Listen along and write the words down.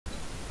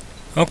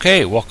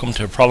Okay, welcome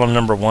to problem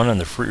number 1 in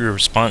the free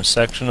response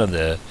section of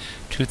the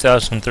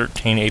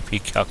 2013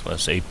 AP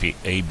Calculus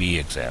AB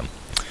exam.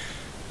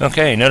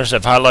 Okay, notice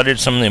I've highlighted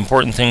some of the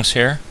important things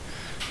here.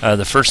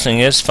 The first thing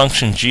is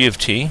function g of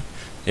t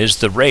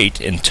is the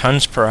rate in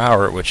tons per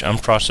hour at which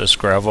unprocessed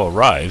gravel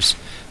arrives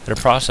at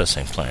a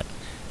processing plant.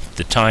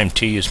 The time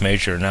t is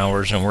measured in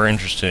hours, and we're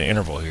interested in an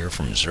interval here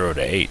from 0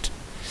 to 8.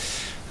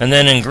 And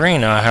then in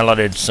green I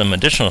highlighted some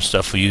additional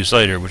stuff we use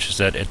later, which is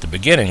that at the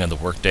beginning of the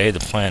workday the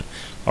plant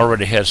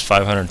already has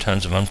 500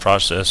 tons of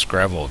unprocessed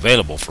gravel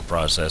available for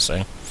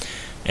processing,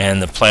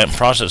 and the plant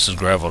processes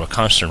gravel at a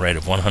constant rate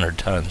of 100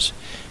 tons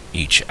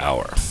each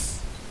hour.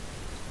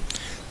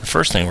 The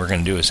first thing we're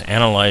going to do is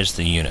analyze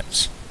the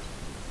units.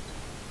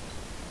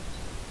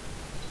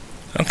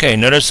 Okay,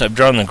 notice I've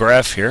drawn the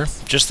graph here,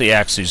 just the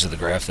axes of the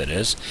graph that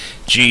is.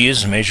 G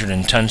is measured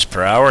in tons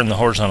per hour, and the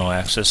horizontal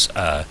axis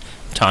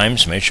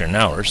times measured in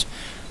hours.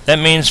 That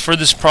means for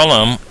this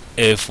problem,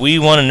 if we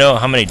want to know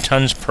how many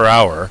tons per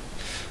hour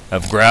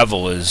of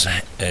gravel is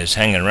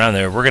hanging around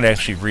there, we're going to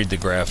actually read the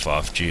graph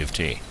off g of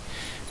t.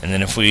 And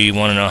then if we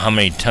want to know how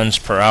many tons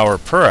per hour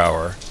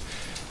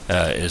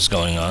is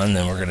going on,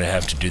 then we're going to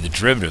have to do the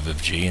derivative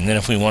of g. And then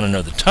if we want to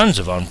know the tons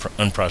of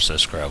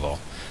unprocessed gravel,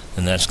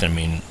 then that's going to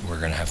mean we're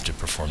going to have to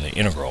perform the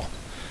integral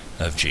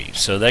of g.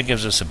 So that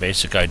gives us a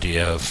basic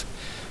idea of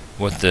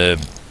what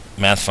the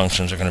math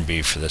functions are going to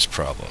be for this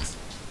problem.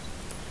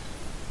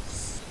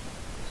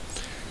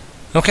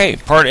 Okay,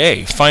 part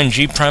A. Find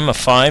g prime of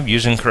 5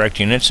 using correct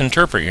units.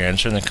 Interpret your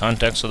answer in the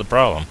context of the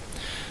problem.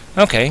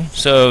 Okay,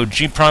 so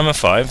g prime of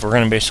 5, we're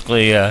going to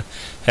basically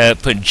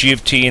put g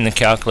of t in the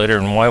calculator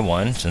in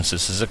y1, since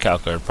this is a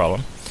calculator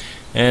problem.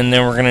 And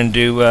then we're going to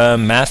do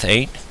math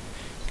 8,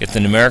 get the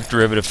numeric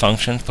derivative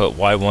function, put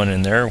y1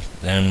 in there,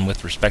 then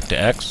with respect to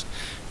x,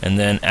 and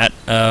then at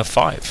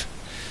 5.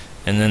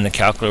 And then the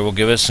calculator will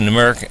give us a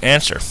numeric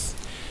answer.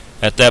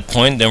 At that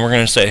point, then we're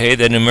going to say, hey,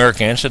 the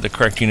numeric answer, the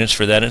correct units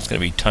for that is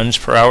going to be tons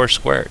per hour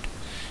squared.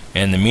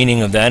 And the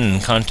meaning of that in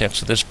the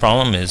context of this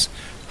problem is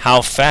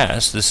how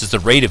fast, this is the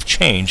rate of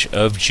change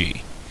of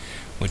g,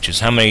 which is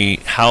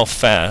how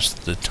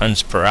fast the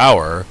tons per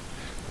hour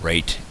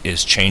rate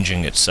is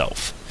changing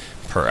itself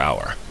per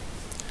hour.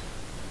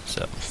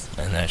 So,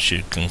 and that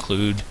should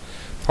conclude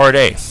part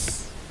A.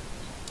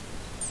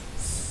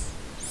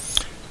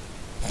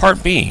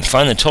 Part B,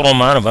 find the total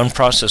amount of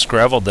unprocessed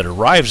gravel that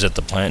arrives at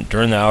the plant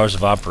during the hours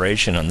of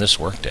operation on this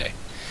workday.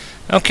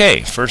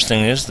 Okay, first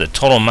thing is the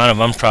total amount of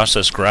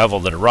unprocessed gravel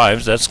that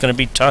arrives, that's going to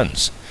be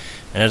tons.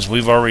 And as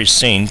we've already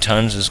seen,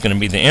 tons is going to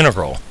be the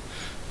integral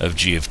of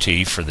g of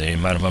t for the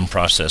amount of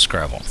unprocessed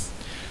gravel.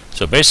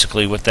 So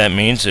basically what that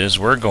means is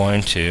we're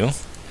going to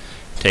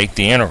take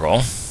the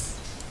integral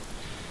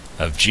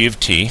of g of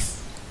t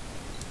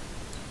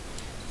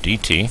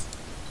dt.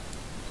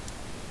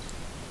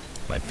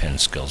 My pen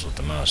skills with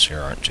the mouse here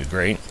aren't too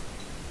great.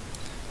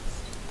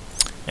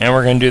 And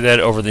we're going to do that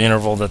over the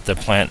interval that the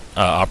plant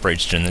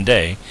operates during the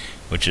day,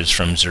 which is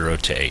from 0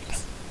 to 8.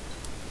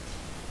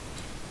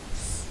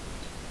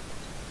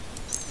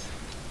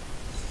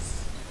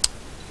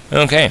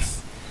 Okay,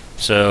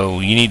 so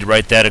you need to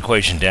write that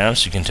equation down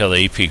so you can tell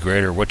the AP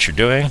grader what you're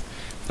doing.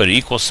 Put an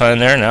equal sign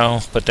there. Now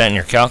put that in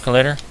your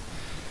calculator.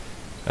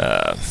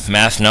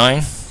 Math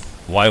 9,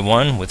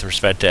 y1 with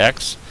respect to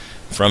x,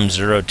 from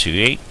 0 to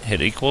 8,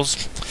 hit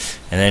equals,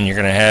 and then you're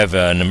going to have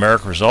a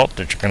numeric result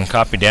that you're going to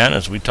copy down.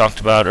 As we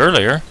talked about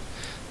earlier,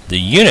 the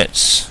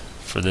units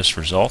for this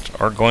result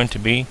are going to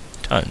be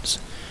tons,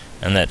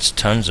 and that's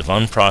tons of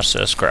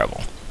unprocessed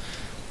gravel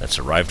that's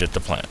arrived at the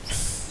plant.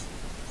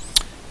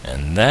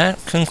 And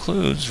that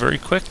concludes very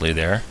quickly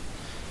there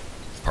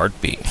part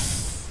B.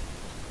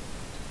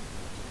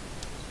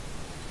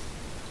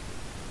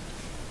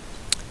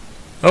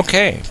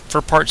 Okay,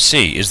 for part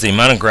C, is the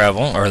amount of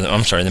gravel, or the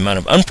amount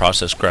of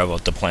unprocessed gravel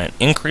at the plant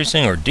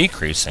increasing or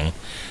decreasing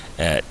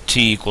at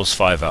t equals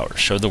 5 hours?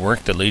 Show the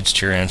work that leads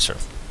to your answer.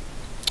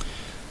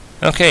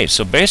 Okay,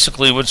 so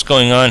basically what's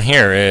going on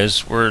here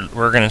is we're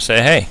going to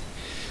say, hey,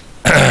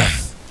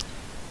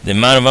 the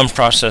amount of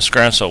unprocessed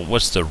gravel, so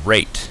what's the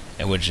rate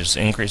at which it's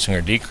increasing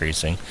or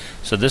decreasing?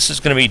 So this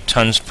is going to be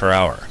tons per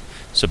hour.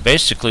 So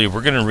basically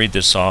we're going to read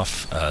this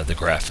off the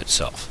graph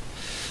itself.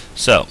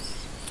 So,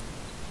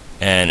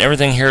 and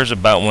everything here is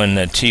about when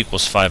t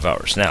equals 5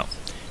 hours. Now,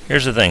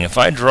 here's the thing. If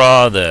I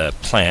draw the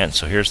plant,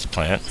 so here's the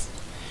plant.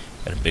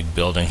 Got a big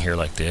building here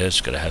like this.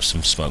 Got to have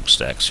some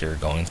smokestacks here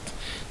going,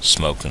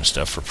 smoke and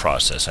stuff for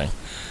processing.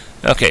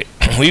 Okay,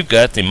 we've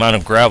got the amount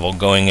of gravel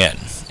going in.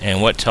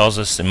 And what tells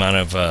us the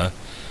amount of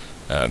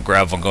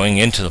gravel going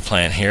into the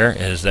plant here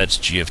is that's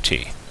g of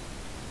t.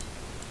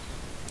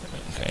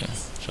 Okay,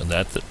 so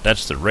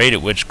that's the rate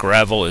at which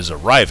gravel is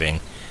arriving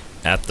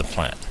at the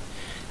plant.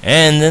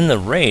 And then the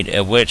rate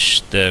at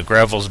which the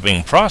gravel is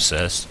being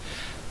processed,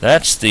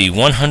 that's the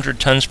 100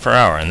 tons per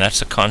hour, and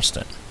that's a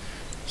constant.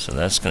 So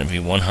that's going to be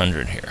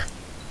 100 here.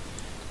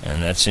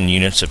 And that's in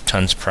units of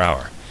tons per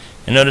hour.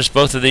 And notice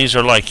both of these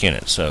are like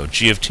units. So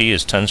g of t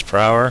is tons per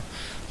hour,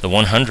 the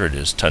 100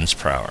 is tons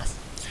per hour.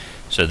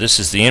 So this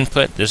is the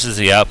input, this is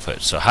the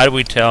output. So how do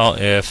we tell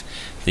if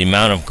the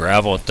amount of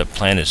gravel at the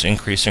plant is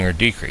increasing or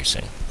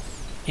decreasing?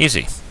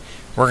 Easy.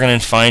 We're going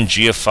to find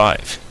G of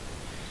 5.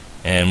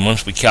 And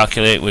once we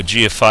calculate what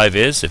G of 5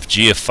 is, if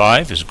G of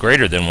 5 is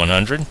greater than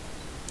 100,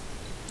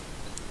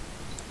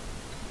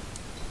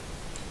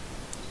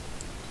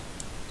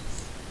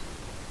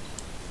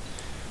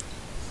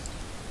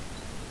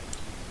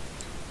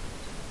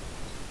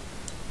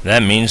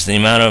 that means the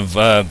amount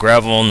of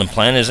gravel in the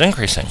plant is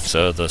increasing.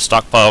 So the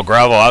stockpile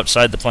gravel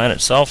outside the plant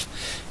itself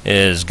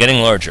is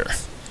getting larger.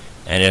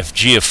 And if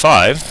G of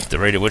 5, the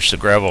rate at which the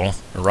gravel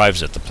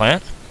arrives at the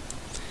plant,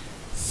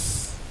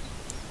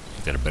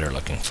 got a better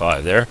looking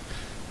 5 there,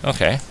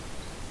 okay,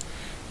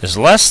 is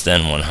less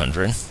than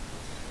 100,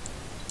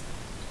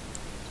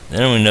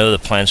 then we know the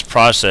plant's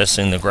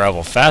processing the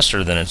gravel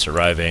faster than it's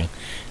arriving,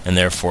 and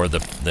therefore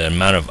the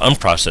amount of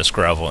unprocessed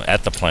gravel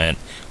at the plant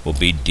will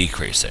be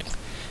decreasing.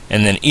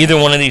 And then either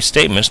one of these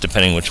statements,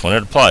 depending which one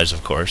it applies,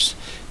 of course,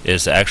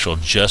 is the actual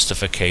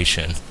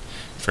justification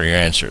for your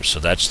answer. So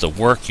that's the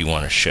work you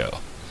want to show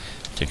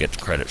to get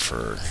the credit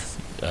for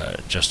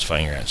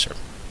justifying your answer.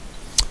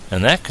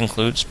 And that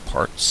concludes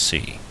Part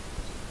C.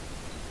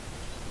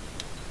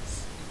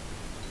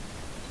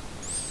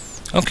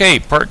 Okay,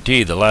 Part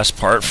D, the last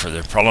part for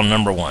the problem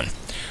number 1.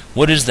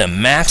 What is the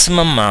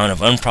maximum amount of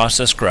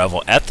unprocessed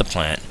gravel at the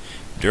plant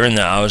during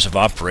the hours of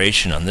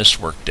operation on this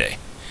workday?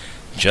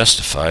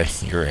 Justify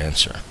your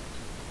answer.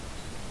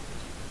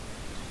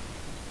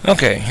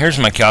 Okay, here's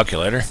my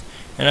calculator,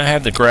 and I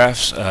have the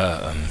graphs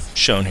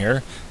shown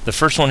here. The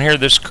first one here,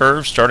 this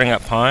curve starting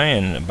up high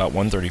and about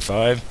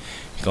 135,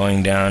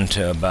 going down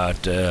to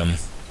about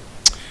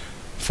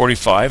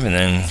 45, and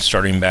then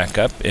starting back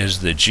up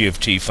is the G of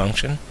T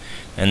function.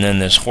 And then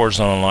this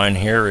horizontal line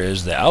here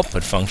is the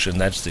output function,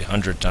 that's the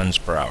 100 tons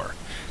per hour.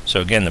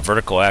 So again, the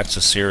vertical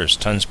axis here is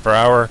tons per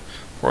hour,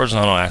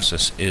 horizontal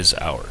axis is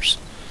hours.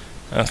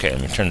 Okay,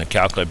 let me turn the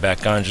calculator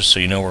back on just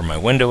so you know where my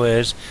window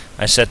is.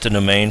 I set the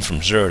domain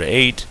from 0 to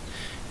 8,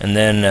 and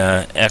then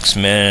x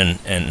min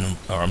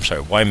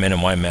y min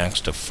and y max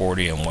to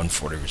 40 and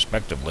 140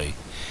 respectively.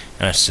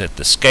 And I set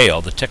the scale,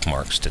 the tick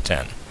marks, to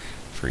 10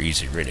 for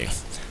easy reading.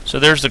 So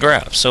there's the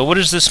graph. So what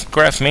does this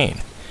graph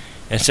mean?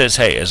 It says,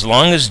 hey, as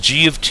long as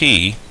G of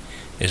T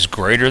is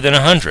greater than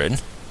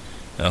 100,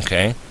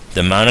 okay,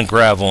 the amount of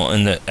gravel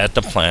at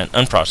the plant,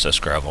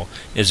 unprocessed gravel,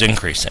 is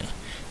increasing.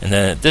 And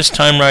then at this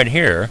time right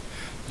here,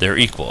 they're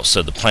equal.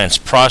 So the plant's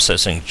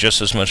processing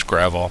just as much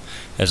gravel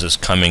as is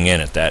coming in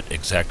at that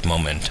exact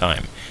moment in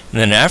time. And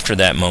then after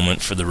that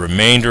moment, for the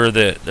remainder of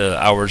the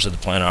hours of the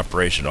plant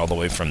operation, all the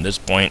way from this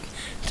point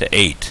to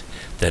 8,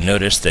 then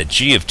notice that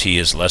G of T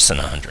is less than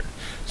 100.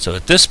 So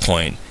at this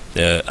point,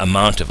 the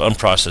amount of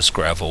unprocessed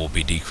gravel will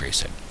be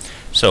decreasing.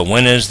 So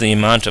when is the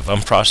amount of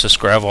unprocessed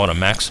gravel at a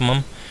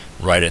maximum?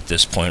 Right at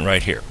this point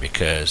right here,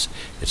 because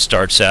it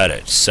starts out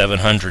at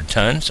 700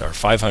 tons or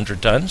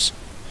 500 tons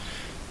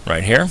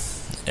right here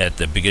at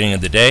the beginning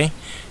of the day.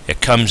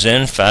 It comes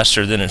in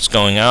faster than it's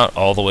going out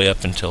all the way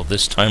up until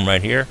this time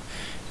right here,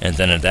 and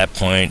then at that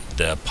point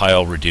the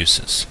pile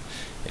reduces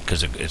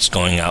because it's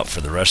going out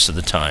for the rest of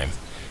the time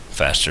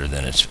faster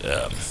than it's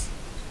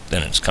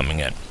coming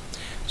in.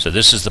 So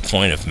this is the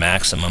point of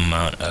maximum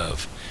amount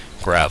of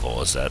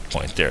gravel, is that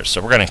point there. So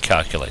we're going to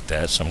calculate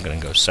that. So I'm going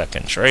to go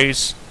second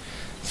trace,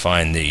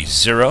 find the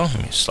 0.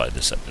 Let me slide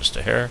this up just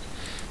a hair.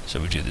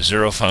 So we do the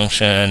 0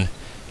 function,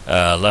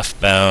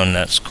 left bound,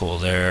 that's cool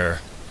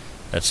there.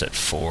 That's at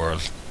 4.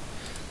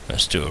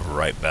 Let's do a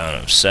right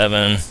bound of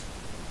 7,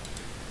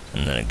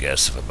 and then a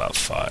guess of about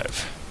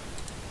 5.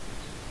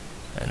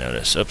 I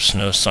notice, oops,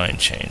 no sign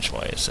change.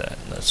 Why is that?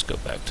 Let's go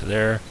back to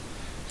there.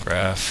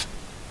 Graph.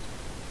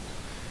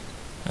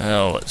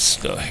 Well, let's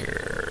go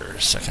here.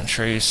 Second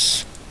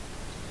trace.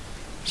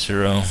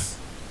 0.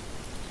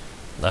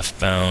 Left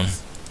bound.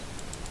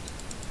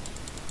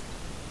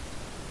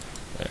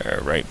 There,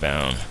 right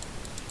bound.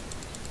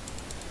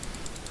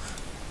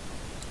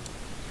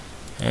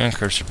 And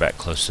cursor back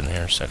close to the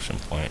intersection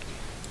point.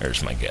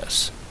 There's my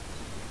guess.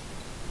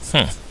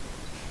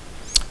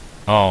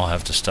 I'll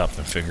have to stop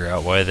and figure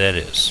out why that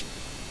is.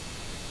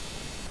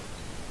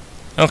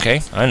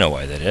 Okay, I know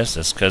why that is.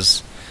 That's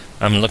because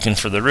I'm looking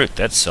for the root.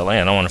 That's silly.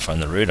 I don't want to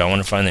find the root. I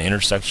want to find the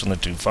intersection of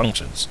the two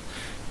functions,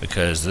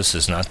 because this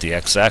is not the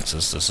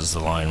x-axis. This is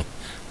the line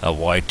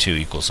y2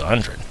 equals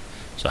 100.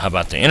 So how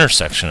about the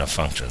intersection of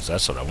functions?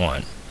 That's what I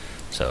want.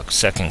 So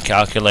second,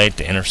 calculate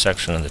the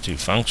intersection of the two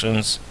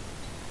functions.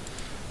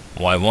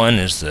 y1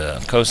 is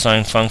the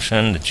cosine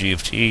function, the G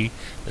of T.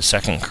 The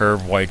second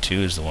curve,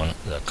 y2, is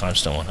the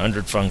constant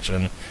 100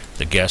 function.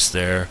 The guess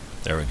there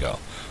we go,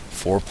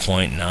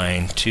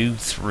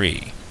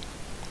 4.923.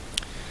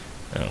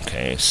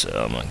 Okay,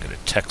 so I'm going to get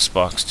a text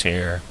box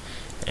here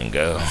and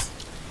go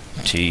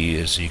T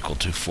is equal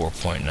to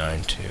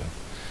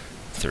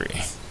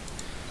 4.923.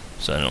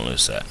 So I don't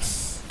lose that.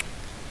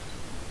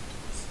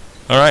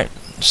 Alright,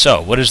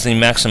 so what is the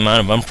maximum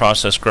amount of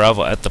unprocessed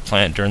gravel at the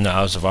plant during the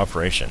hours of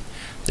operation?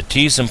 The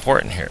T is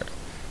important here.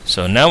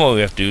 So now what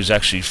we have to do is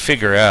actually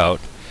figure out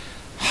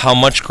how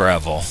much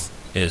gravel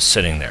is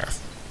sitting there.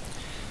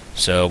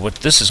 So what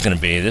this is going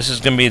to be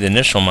the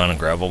initial amount of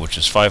gravel, which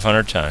is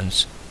 500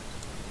 tons.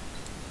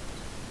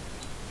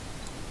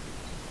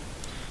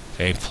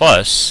 Okay,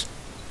 plus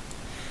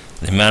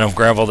the amount of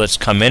gravel that's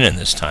come in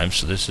this time.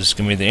 So this is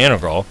going to be the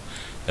integral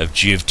of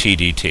g of t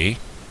dt.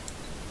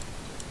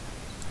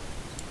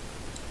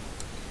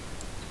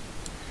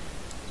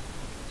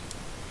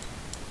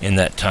 In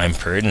that time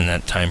period, and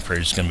that time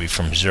period is going to be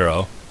from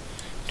 0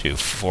 to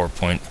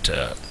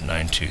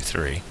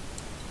 4.923.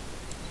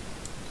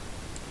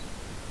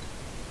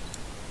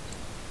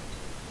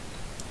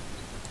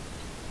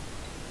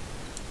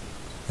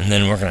 And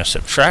then we're going to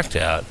subtract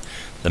out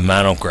the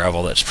amount of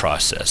gravel that's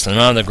processed. The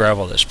amount of the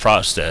gravel that's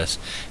processed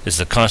is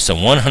the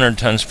constant 100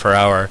 tons per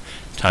hour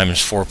times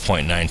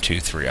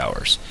 4.923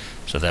 hours.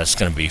 So that's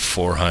going to be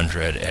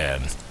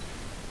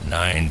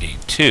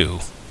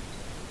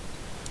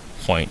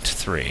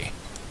 492.3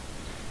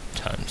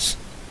 tons.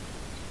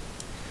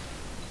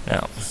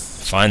 Now,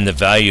 find the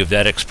value of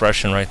that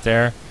expression right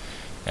there,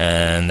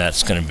 and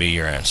that's going to be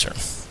your answer.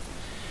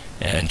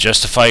 And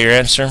justify your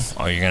answer,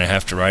 all you're going to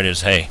have to write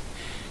is, hey,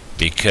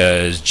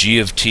 because g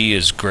of t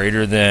is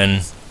greater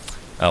than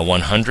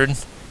 100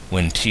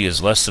 when t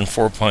is less than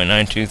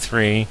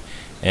 4.923,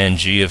 and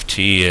g of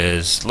t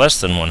is less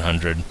than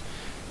 100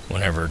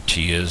 whenever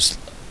t is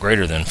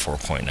greater than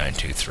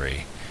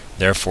 4.923.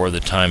 Therefore, the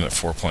time at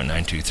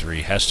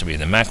 4.923 has to be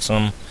the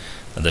maximum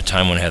of the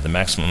time when I have the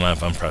maximum amount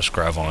of unpressed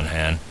gravel on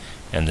hand,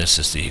 and this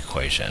is the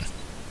equation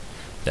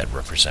that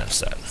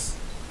represents that.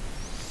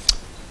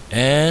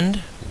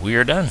 And we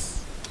are done.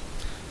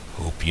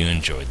 Hope you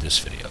enjoyed this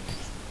video.